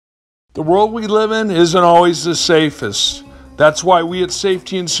The world we live in isn't always the safest. That's why we at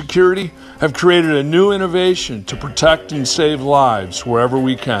Safety and Security have created a new innovation to protect and save lives wherever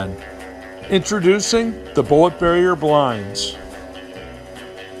we can. Introducing the Bullet Barrier Blinds.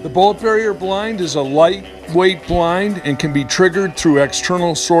 The Bullet Barrier Blind is a lightweight blind and can be triggered through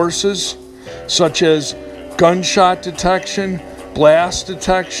external sources such as gunshot detection, blast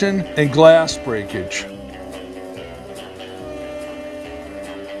detection, and glass breakage.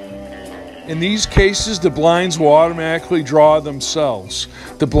 In these cases, the blinds will automatically draw themselves.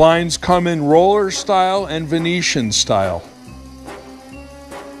 The blinds come in roller style and Venetian style.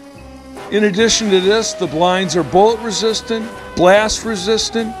 In addition to this, the blinds are bullet resistant, blast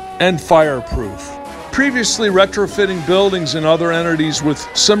resistant, and fireproof. Previously, retrofitting buildings and other entities with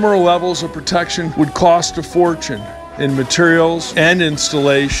similar levels of protection would cost a fortune in materials and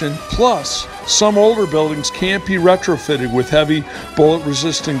installation. Plus, some older buildings can't be retrofitted with heavy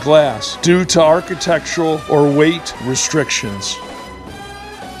bullet-resistant glass due to architectural or weight restrictions.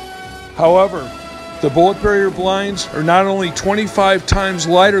 However, the bullet barrier blinds are not only 25 times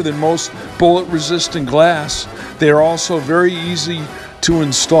lighter than most bullet-resistant glass, they are also very easy to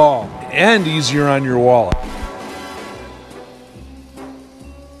install and easier on your wallet.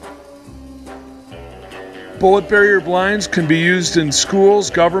 Bullet barrier blinds can be used in schools,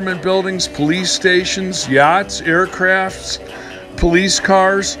 government buildings, police stations, yachts, aircrafts, police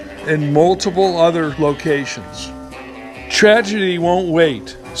cars, and multiple other locations. Tragedy won't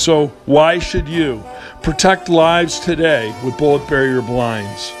wait, so why should you? Protect lives today with bullet barrier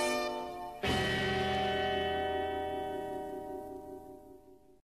blinds.